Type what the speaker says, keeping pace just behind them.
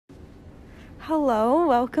Hello,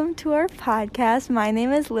 welcome to our podcast. My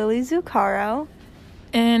name is Lily Zuccaro.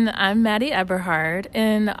 And I'm Maddie Eberhard,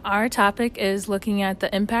 and our topic is looking at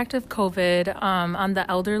the impact of COVID on the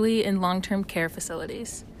elderly in long-term care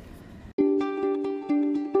facilities.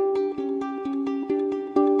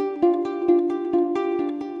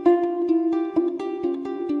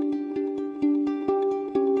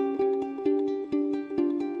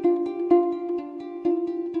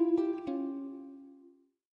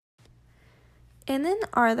 In an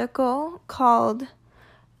article called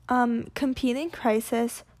Competing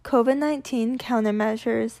Crisis, COVID-19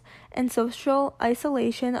 Countermeasures and Social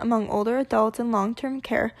Isolation Among Older Adults in Long-Term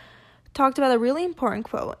Care, talked about a really important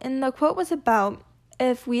quote. And the quote was about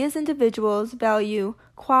if we as individuals value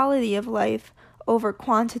quality of life over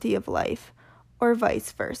quantity of life, or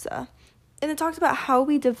vice versa. And it talked about how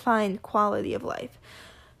we define quality of life.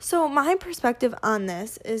 So my perspective on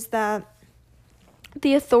this is that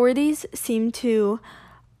the authorities seem to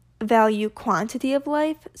value quantity of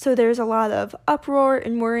life, so there's a lot of uproar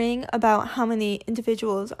and worrying about how many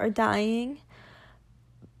individuals are dying.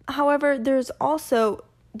 However, there's also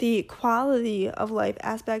the quality of life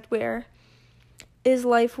aspect where is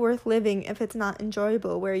life worth living if it's not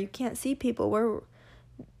enjoyable, where you can't see people, where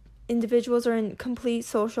individuals are in complete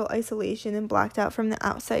social isolation and blocked out from the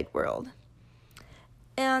outside world.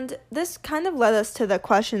 And this kind of led us to the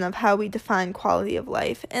question of how we define quality of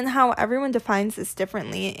life and how everyone defines this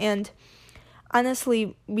differently. And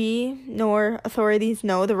honestly, we nor authorities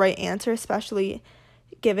know the right answer, especially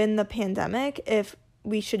given the pandemic, if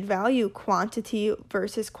we should value quantity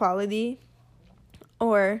versus quality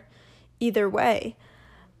or either way.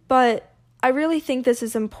 But I really think this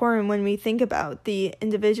is important when we think about the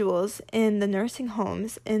individuals in the nursing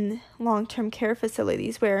homes and long-term care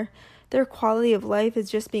facilities where their quality of life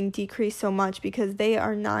is just being decreased so much because they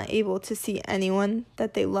are not able to see anyone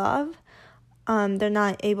that they love. They're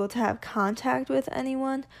not able to have contact with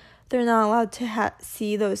anyone. They're not allowed to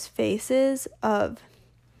see those faces of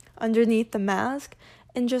underneath the mask,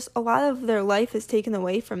 and just a lot of their life is taken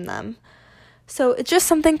away from them. So it's just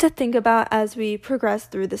something to think about as we progress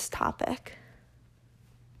through this topic.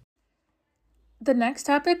 The next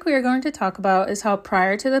topic we are going to talk about is how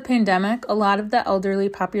prior to the pandemic, a lot of the elderly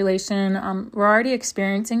population were already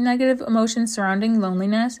experiencing negative emotions surrounding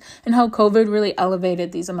loneliness and how COVID really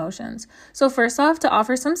elevated these emotions. So first off, to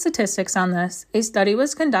offer some statistics on this, a study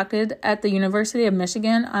was conducted at the University of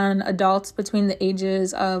Michigan on adults between the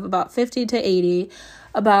ages of about 50 to 80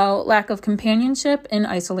 about lack of companionship and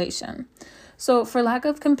isolation. So for lack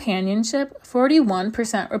of companionship,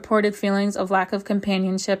 41% reported feelings of lack of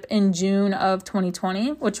companionship in June of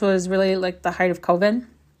 2020, which was really like the height of COVID,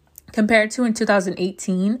 compared to in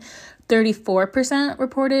 2018, 34%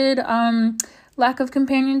 reported lack of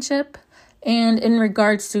companionship. And in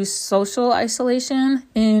regards to social isolation,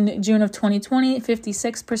 in June of 2020,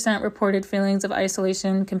 56% reported feelings of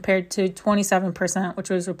isolation compared to 27%,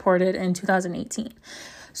 which was reported in 2018.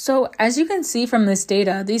 So as you can see from this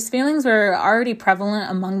data, these feelings were already prevalent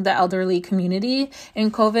among the elderly community,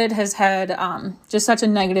 and COVID has had just such a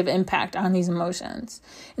negative impact on these emotions.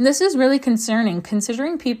 And this is really concerning,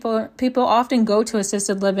 considering people often go to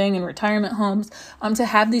assisted living and retirement homes to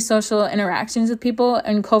have these social interactions with people,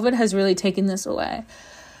 and COVID has really taken this away.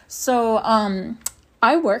 So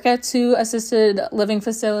I work at 2 assisted living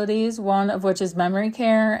facilities, one of which is memory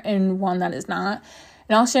care and one that is not.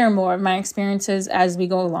 And I'll share more of my experiences as we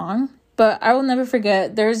go along. But I will never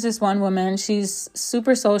forget, there's this one woman, she's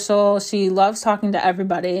super social, she loves talking to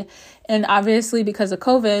everybody. And obviously because of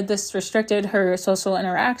COVID, this restricted her social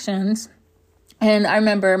interactions. And I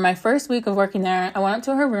remember my first week of working there, I went up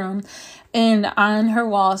to her room, and on her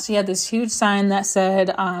wall, she had this huge sign that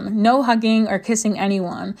said, no hugging or kissing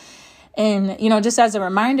anyone. And, just as a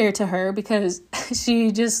reminder to her, because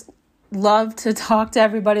she just loved to talk to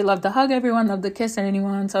everybody, loved to hug everyone, loved to kiss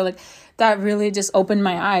anyone. So that really just opened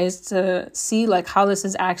my eyes to see how this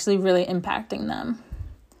is actually really impacting them.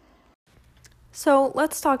 So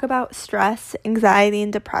let's talk about stress, anxiety,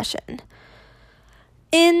 and depression.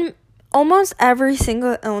 In almost every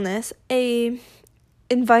single illness, a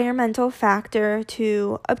environmental factor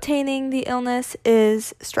to obtaining the illness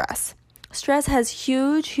is stress. Stress has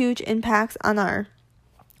huge impacts on our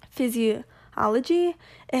physiology.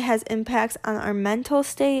 It has impacts on our mental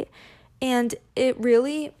state, and it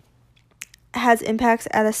really has impacts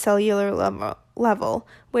at a cellular level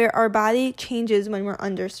where our body changes when we're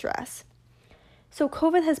under stress. So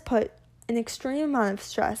COVID has put an extreme amount of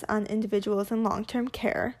stress on individuals in long-term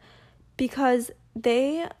care because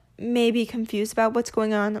they may be confused about what's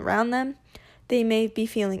going on around them. They may be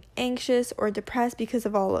feeling anxious or depressed because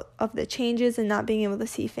of all of the changes and not being able to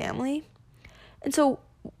see family. And so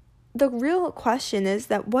the real question is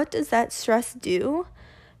that what does that stress do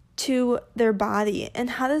to their body,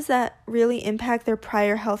 and how does that really impact their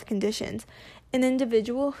prior health conditions? An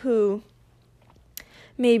individual who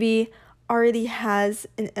maybe already has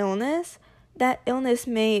an illness, that illness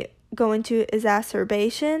may go into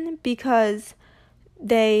exacerbation because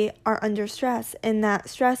they are under stress, and that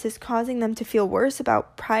stress is causing them to feel worse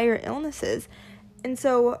about prior illnesses. And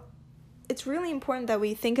so it's really important that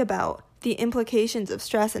we think about the implications of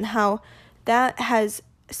stress and how that has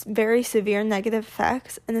very severe negative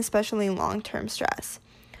effects, and especially long-term stress.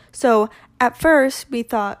 So at first, we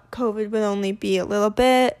thought COVID would only be a little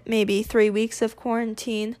bit, maybe 3 weeks of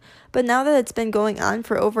quarantine. But now that it's been going on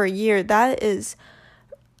for over a year, that is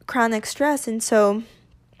chronic stress. And so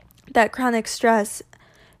that chronic stress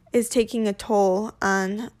is taking a toll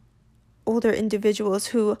on older individuals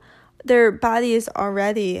who their body is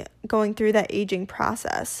already going through that aging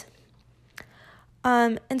process.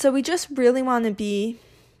 And so we just really want to be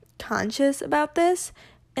conscious about this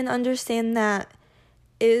and understand that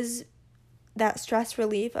is that stress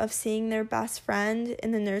relief of seeing their best friend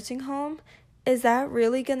in the nursing home, is that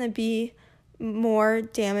really going to be more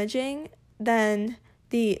damaging than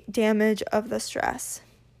the damage of the stress?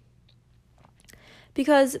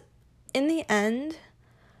 Because in the end,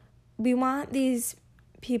 we want these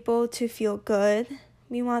people to feel good.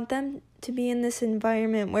 We want them to be in this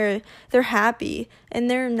environment where they're happy and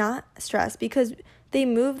they're not stressed, because they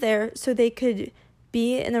moved there so they could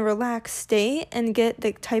be in a relaxed state and get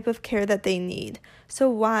the type of care that they need. So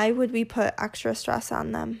why would we put extra stress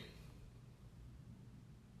on them?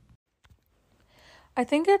 I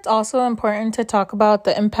think it's also important to talk about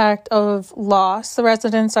the impact of loss the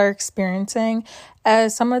residents are experiencing,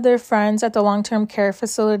 as some of their friends at the long-term care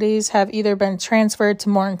facilities have either been transferred to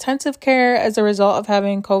more intensive care as a result of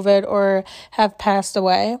having COVID or have passed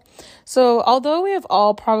away. So although we have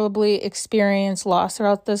all probably experienced loss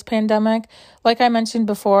throughout this pandemic, like I mentioned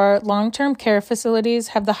before, long-term care facilities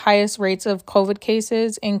have the highest rates of COVID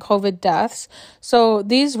cases and COVID deaths. So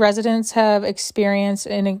these residents have experienced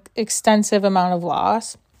an extensive amount of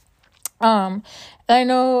loss. I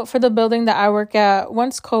know for the building that I work at,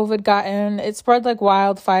 once COVID got in, it spread like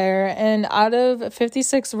wildfire. And out of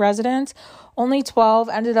 56 residents, only 12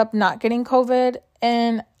 ended up not getting COVID.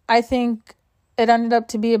 And I think it ended up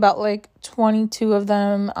to be about like 22 of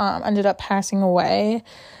them ended up passing away.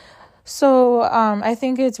 So I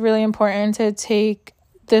think it's really important to take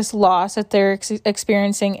this loss that they're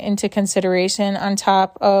experiencing into consideration on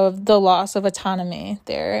top of the loss of autonomy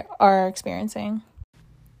they are experiencing.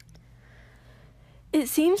 It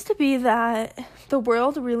seems to be that the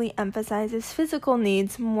world really emphasizes physical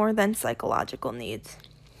needs more than psychological needs.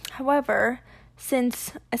 However,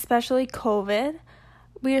 since especially COVID,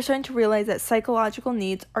 we are starting to realize that psychological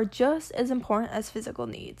needs are just as important as physical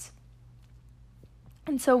needs.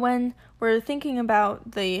 And so when we're thinking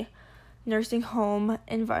about the nursing home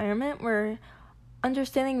environment, we're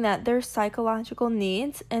understanding that their psychological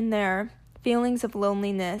needs and their feelings of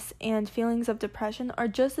loneliness and feelings of depression are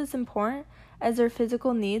just as important as their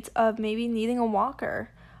physical needs of maybe needing a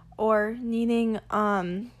walker or needing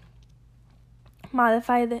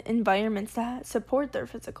modified environments that support their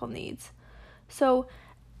physical needs. So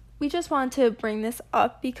we just want to bring this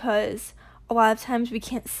up because a lot of times we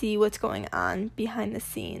can't see what's going on behind the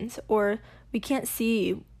scenes, or we can't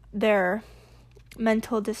see their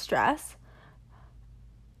mental distress,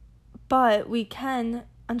 but we can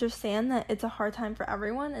understand that it's a hard time for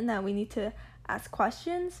everyone and that we need to ask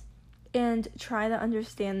questions and try to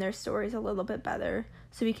understand their stories a little bit better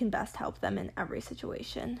so we can best help them in every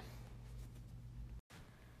situation.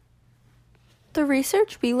 The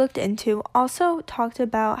research we looked into also talked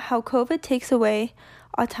about how COVID takes away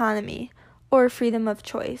autonomy or freedom of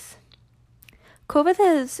choice. COVID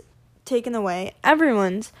has taken away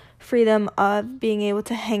everyone's freedom of being able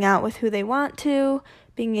to hang out with who they want to,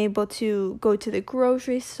 being able to go to the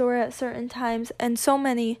grocery store at certain times, and so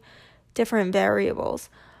many different variables.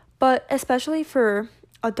 But especially for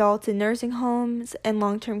adults in nursing homes and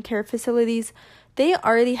long-term care facilities, they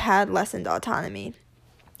already had lessened autonomy.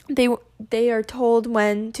 They are told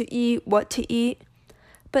when to eat, what to eat,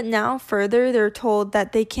 but now further they're told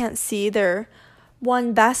that they can't see their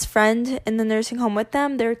one best friend in the nursing home with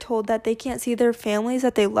them. They're told that they can't see their families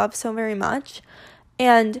that they love so very much.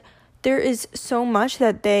 And there is so much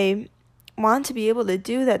that they want to be able to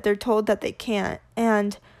do that they're told that they can't.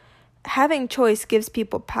 And having choice gives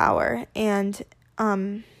people power and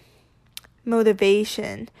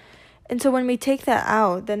motivation. And so when we take that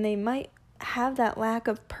out, then they might have that lack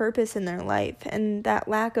of purpose in their life and that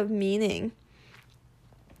lack of meaning.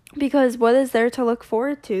 Because what is there to look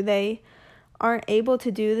forward to? They aren't able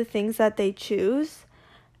to do the things that they choose.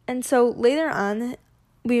 And so later on,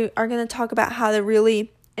 we are going to talk about how to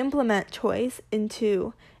really implement choice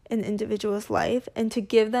into an individual's life and to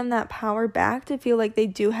give them that power back to feel like they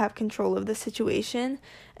do have control of the situation,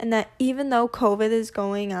 and that even though COVID is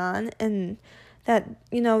going on and that,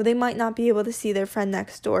 they might not be able to see their friend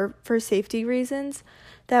next door for safety reasons,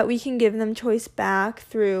 that we can give them choice back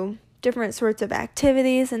through different sorts of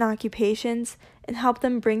activities and occupations and help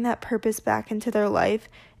them bring that purpose back into their life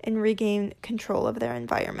and regain control of their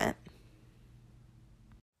environment.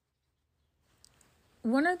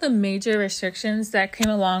 One of the major restrictions that came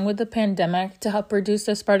along with the pandemic to help reduce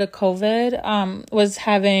the spread of COVID was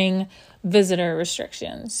having visitor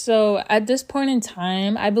restrictions. So at this point in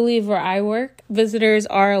time, I believe where I work, visitors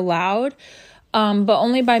are allowed, but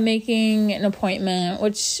only by making an appointment,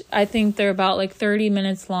 which I think they're about like 30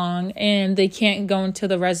 minutes long, and they can't go into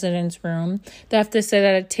the residence room. They have to sit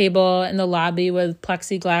at a table in the lobby with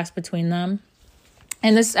plexiglass between them.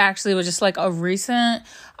 And this actually was just like a recent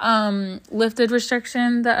lifted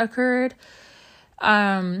restriction that occurred.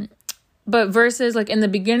 But versus like in the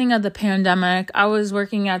beginning of the pandemic, I was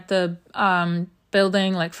working at the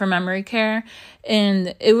building like for memory care,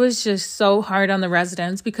 and it was just so hard on the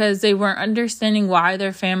residents because they weren't understanding why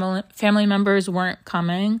their family members weren't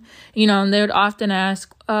coming, and they would often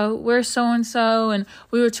ask, where's so-and-so? And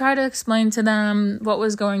we would try to explain to them what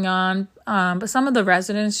was going on. But some of the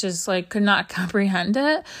residents just like could not comprehend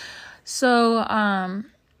it. So,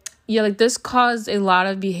 like this caused a lot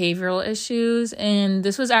of behavioral issues. And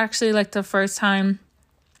this was actually like the first time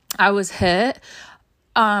I was hit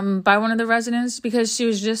by one of the residents because she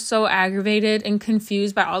was just so aggravated and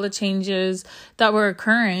confused by all the changes that were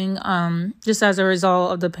occurring just as a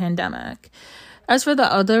result of the pandemic. As for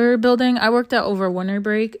the other building I worked at over winter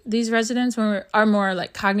break, these residents are more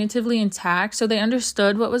like cognitively intact, so they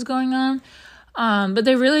understood what was going on. But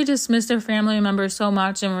they really just missed their family members so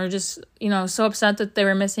much and were just, so upset that they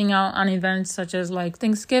were missing out on events such as like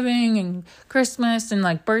Thanksgiving and Christmas and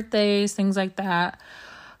like birthdays, things like that.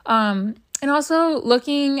 And also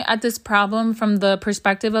looking at this problem from the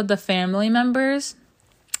perspective of the family members,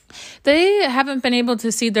 they haven't been able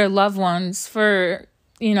to see their loved ones for,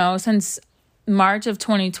 since March of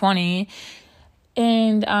 2020.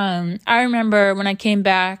 And I remember when I came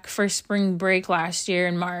back for spring break last year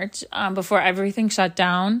in March, before everything shut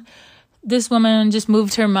down, this woman just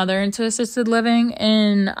moved her mother into assisted living.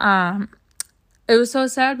 And it was so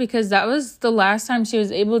sad because that was the last time she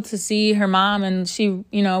was able to see her mom. And she,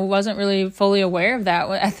 wasn't really fully aware of that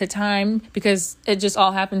at the time because it just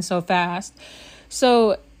all happened so fast.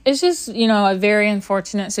 So it's just, a very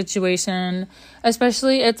unfortunate situation,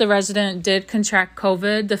 especially if the resident did contract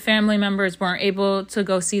COVID. The family members weren't able to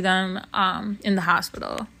go see them in the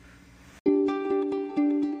hospital.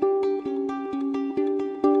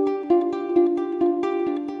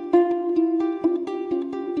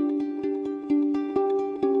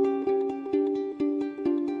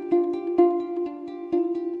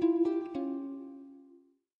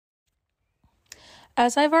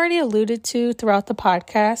 As I've already alluded to throughout the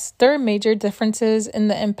podcast, there are major differences in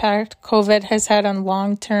the impact COVID has had on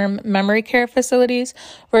long-term memory care facilities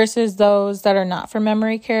versus those that are not for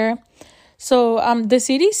memory care. So the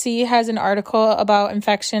CDC has an article about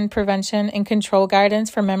infection prevention and control guidance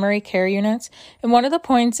for memory care units. And one of the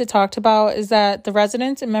points it talked about is that the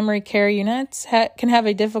residents in memory care units can have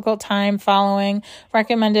a difficult time following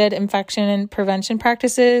recommended infection and prevention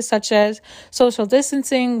practices such as social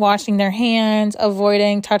distancing, washing their hands,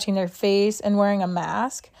 avoiding touching their face, and wearing a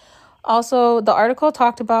mask. Also, the article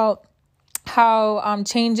talked about how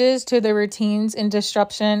changes to the routines and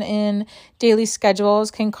disruption in daily schedules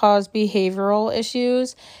can cause behavioral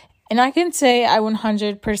issues. And I can say I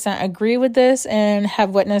 100% agree with this and have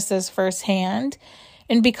witnessed this firsthand.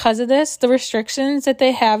 And because of this, the restrictions that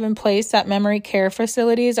they have in place at memory care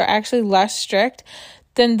facilities are actually less strict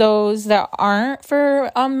than those that aren't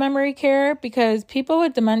for memory care, because people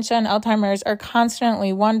with dementia and Alzheimer's are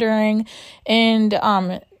constantly wandering, and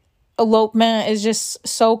elopement is just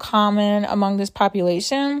so common among this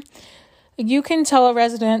population. You can tell a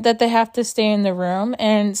resident that they have to stay in the room,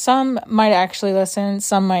 and some might actually listen,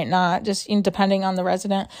 some might not, just depending on the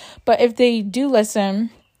resident. But if they do listen,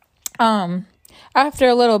 after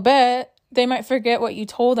a little bit, they might forget what you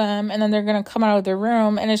told them, and then they're going to come out of their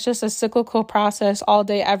room, and it's just a cyclical process all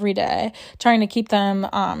day, every day, trying to keep them,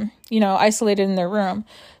 isolated in their room.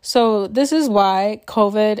 So this is why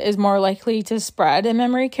COVID is more likely to spread in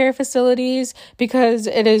memory care facilities, because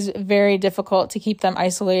it is very difficult to keep them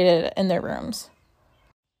isolated in their rooms.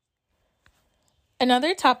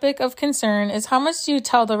 Another topic of concern is how much do you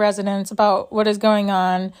tell the residents about what is going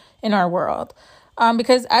on in our world?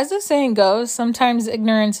 Because as the saying goes, sometimes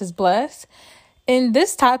ignorance is bliss. And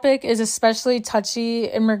this topic is especially touchy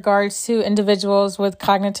in regards to individuals with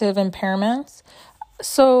cognitive impairments.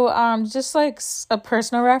 So just like a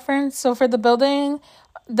personal reference, so for the building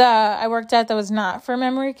that I worked at that was not for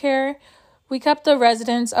memory care, we kept the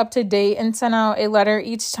residents up to date and sent out a letter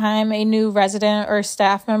each time a new resident or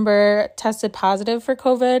staff member tested positive for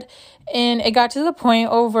COVID. And it got to the point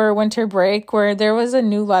over winter break where there was a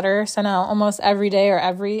new letter sent out almost every day or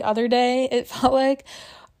every other day, it felt like.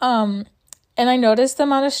 And I noticed the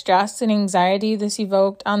amount of stress and anxiety this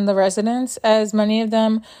evoked on the residents, as many of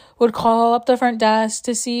them would call up the front desk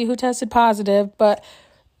to see who tested positive. But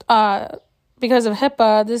because of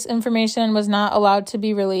HIPAA, this information was not allowed to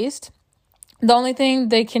be released. The only thing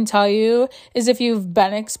they can tell you is if you've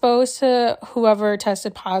been exposed to whoever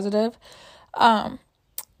tested positive. But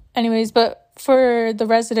for the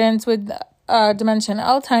residents with dementia and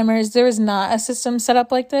Alzheimer's, there was not a system set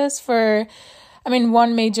up like this.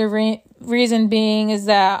 One major reason being is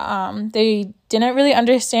that they didn't really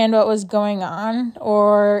understand what was going on,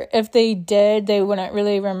 or if they did, they wouldn't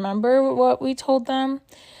really remember what we told them.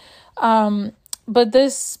 But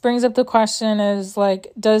this brings up the question is,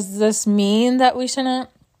 like, does this mean that we shouldn't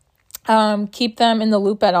keep them in the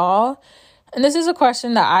loop at all? And this is a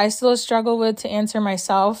question that I still struggle with to answer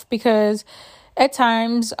myself, because at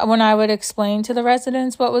times when I would explain to the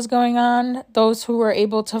residents what was going on, those who were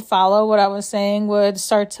able to follow what I was saying would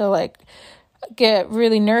start to get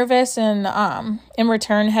really nervous and in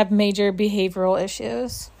return have major behavioral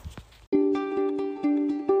issues.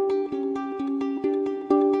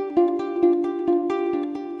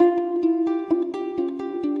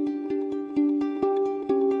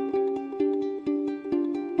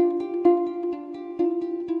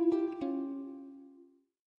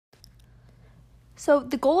 So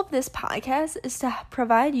the goal of this podcast is to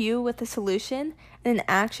provide you with a solution and an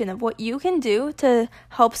action of what you can do to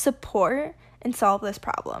help support and solve this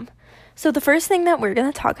problem. So the first thing that we're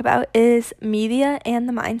going to talk about is media and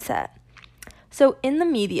the mindset. So in the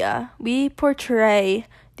media, we portray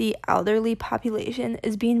the elderly population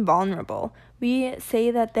as being vulnerable. We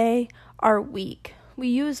say that they are weak. We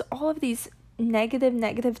use all of these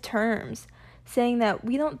negative terms, saying that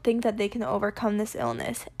we don't think that they can overcome this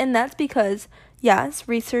illness. And that's because, yes,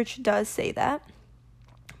 research does say that.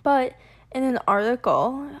 But in an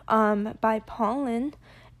article by Paulin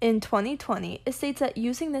in 2020, it states that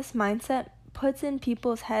using this mindset puts in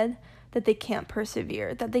people's head that they can't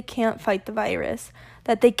persevere, that they can't fight the virus,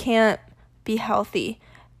 that they can't be healthy.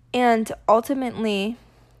 And ultimately,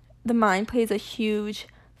 the mind plays a huge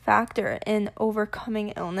factor in overcoming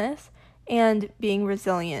illness and being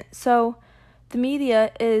resilient. So the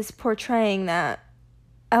media is portraying that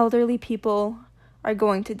elderly people are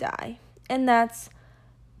going to die. And that's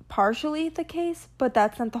partially the case, but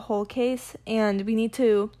that's not the whole case. And we need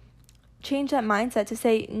to change that mindset to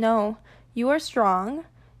say, no, you are strong,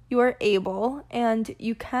 you are able, and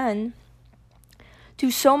you can do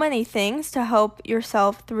so many things to help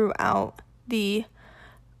yourself throughout the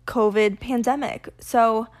COVID pandemic.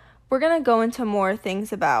 So we're going to go into more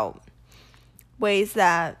things about ways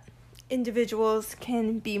that individuals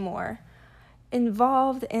can be more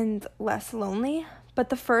involved and less lonely. But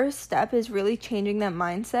the first step is really changing that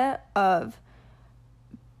mindset of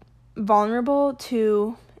vulnerable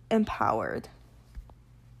to empowered.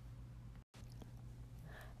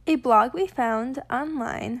 A blog we found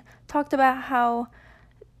online talked about how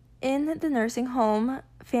in the nursing home,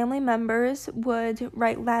 family members would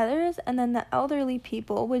write letters, and then the elderly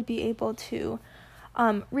people would be able to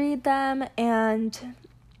read them and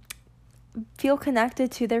feel connected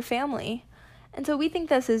to their family. And so we think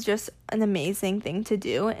this is just an amazing thing to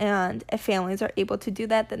do, and if families are able to do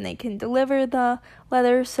that, then they can deliver the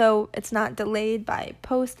letter so it's not delayed by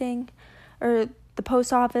posting or the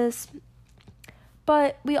post office.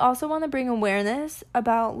 But we also want to bring awareness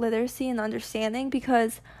about literacy and understanding,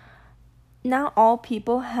 because not all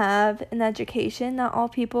people have an education, not all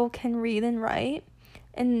people can read and write,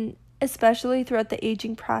 and especially throughout the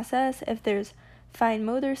aging process, if there's fine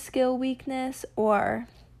motor skill weakness or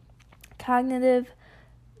cognitive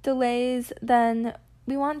delays, then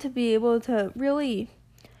we want to be able to really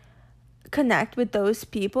connect with those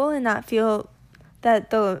people and not feel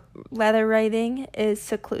that the letter writing is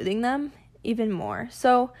secluding them even more.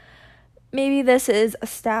 So maybe this is a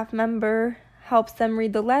staff member helps them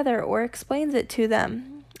read the letter or explains it to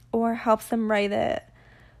them or helps them write it.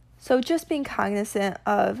 So just being cognizant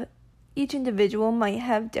of each individual might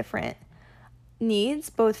have different needs,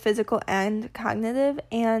 both physical and cognitive,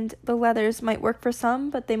 and the letters might work for some,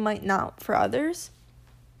 but they might not for others.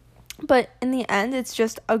 But in the end, it's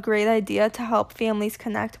just a great idea to help families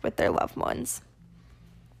connect with their loved ones.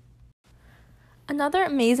 Another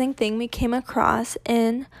amazing thing we came across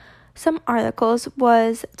in some articles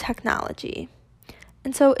was technology.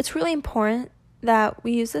 And so it's really important that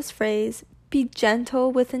we use this phrase, be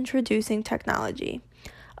gentle with introducing technology.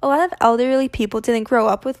 A lot of elderly people didn't grow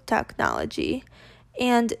up with technology,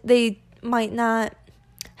 and they might not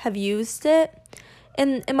have used it,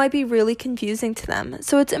 and it might be really confusing to them.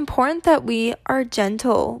 So it's important that we are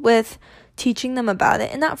gentle with teaching them about it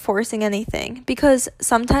and not forcing anything, because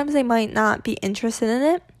sometimes they might not be interested in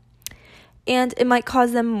it, and it might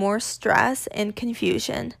cause them more stress and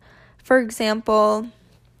confusion. For example,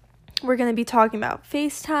 we're going to be talking about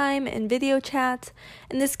FaceTime and video chats,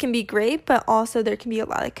 and this can be great, but also there can be a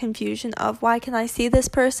lot of confusion of why can I see this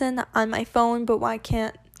person on my phone, but why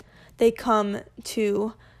can't they come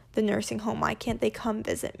to the nursing home? Why can't they come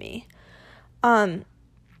visit me?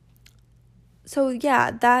 So yeah,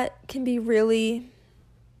 that can be really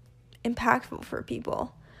impactful for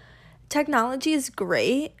people. Technology is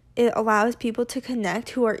great. It allows people to connect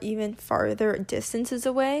who are even farther distances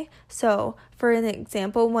away. So, for an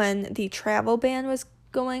example, when the travel ban was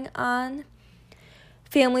going on,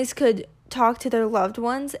 families could talk to their loved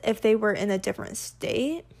ones if they were in a different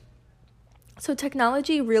state. So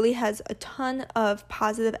technology really has a ton of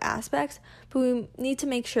positive aspects, but we need to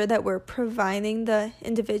make sure that we're providing the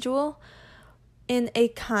individual in a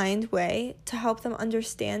kind way to help them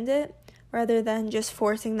understand it, rather than just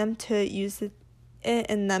forcing them to use it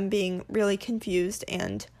and them being really confused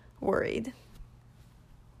and worried.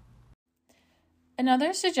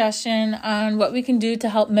 Another suggestion on what we can do to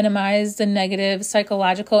help minimize the negative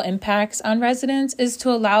psychological impacts on residents is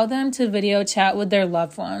to allow them to video chat with their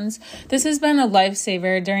loved ones. This has been a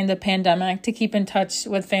lifesaver during the pandemic to keep in touch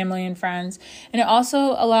with family and friends. And it also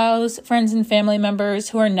allows friends and family members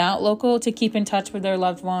who are not local to keep in touch with their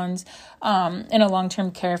loved ones in a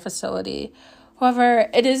long-term care facility. However,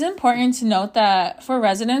 it is important to note that for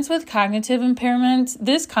residents with cognitive impairments,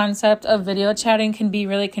 this concept of video chatting can be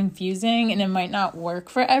really confusing and it might not work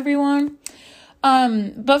for everyone.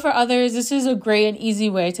 But for others, this is a great and easy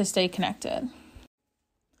way to stay connected.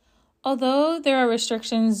 Although there are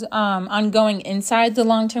restrictions on going inside the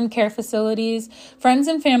long-term care facilities, friends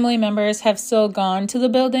and family members have still gone to the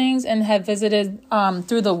buildings and have visited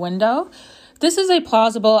through the window. This is a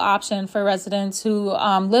plausible option for residents who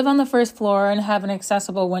live on the first floor and have an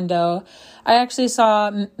accessible window. I actually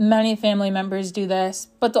saw many family members do this,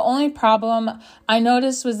 but the only problem I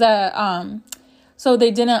noticed was that so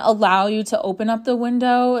they didn't allow you to open up the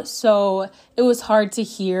window, so it was hard to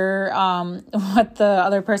hear what the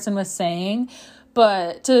other person was saying.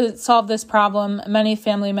 But to solve this problem, many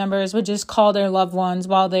family members would just call their loved ones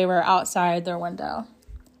while they were outside their window.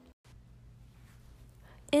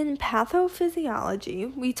 In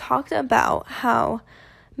pathophysiology, we talked about how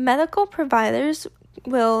medical providers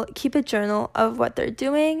will keep a journal of what they're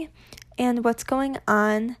doing and what's going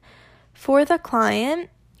on for the client.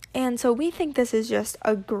 And so we think this is just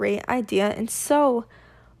a great idea and so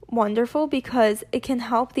wonderful because it can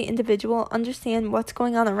help the individual understand what's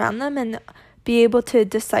going on around them and be able to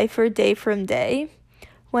decipher day from day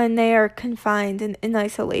when they are confined and in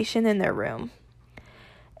isolation in their room.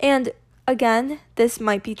 And again, this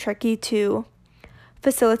might be tricky to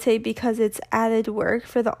facilitate because it's added work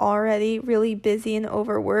for the already really busy and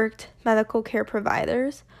overworked medical care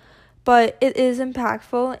providers, but it is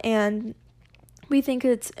impactful, and we think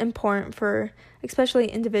it's important for especially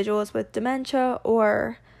individuals with dementia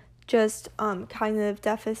or just cognitive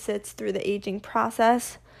deficits through the aging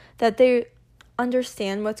process, that they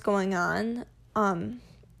understand what's going on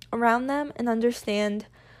around them and understand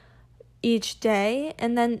each day,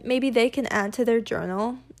 and then maybe they can add to their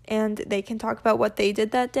journal and they can talk about what they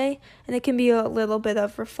did that day, and it can be a little bit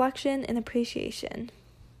of reflection and appreciation.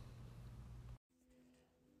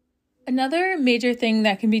 Another major thing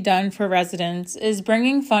that can be done for residents is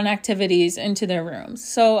bringing fun activities into their rooms.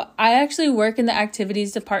 So I actually work in the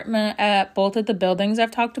activities department at both of the buildings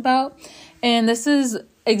I've talked about, and this is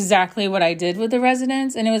exactly what I did with the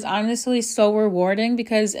residents, and it was honestly so rewarding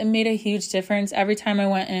because it made a huge difference every time I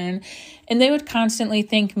went in, and they would constantly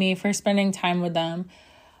thank me for spending time with them.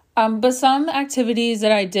 But some activities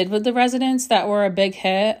that I did with the residents that were a big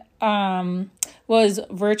hit was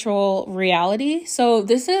virtual reality. So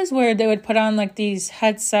this is where they would put on like these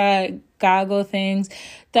headset goggle things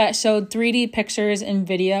that showed 3D pictures and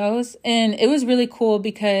videos, and it was really cool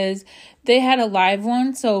because they had a live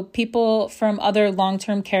one. So people from other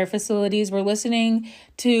long-term care facilities were listening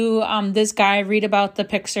to this guy read about the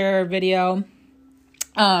picture or video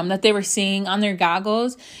that they were seeing on their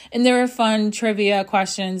goggles. And there were fun trivia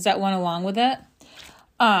questions that went along with it.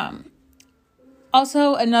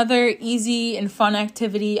 Also, another easy and fun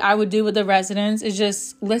activity I would do with the residents is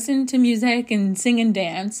just listen to music and sing and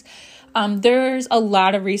dance. There's a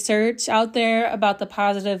lot of research out there about the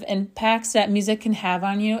positive impacts that music can have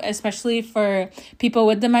on you, especially for people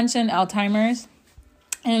with dementia and Alzheimer's.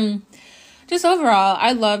 And just overall,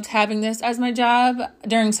 I loved having this as my job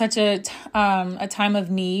during such a time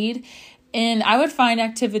of need. And I would find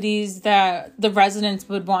activities that the residents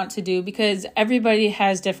would want to do because everybody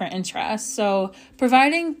has different interests. So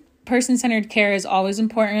providing person-centered care is always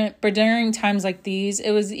important, but during times like these,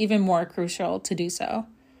 it was even more crucial to do so.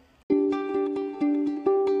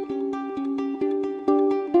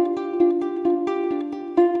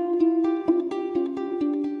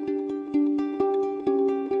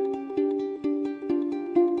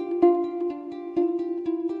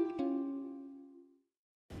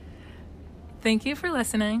 Thank you for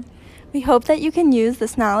listening. We hope that you can use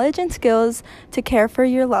this knowledge and skills to care for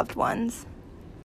your loved ones.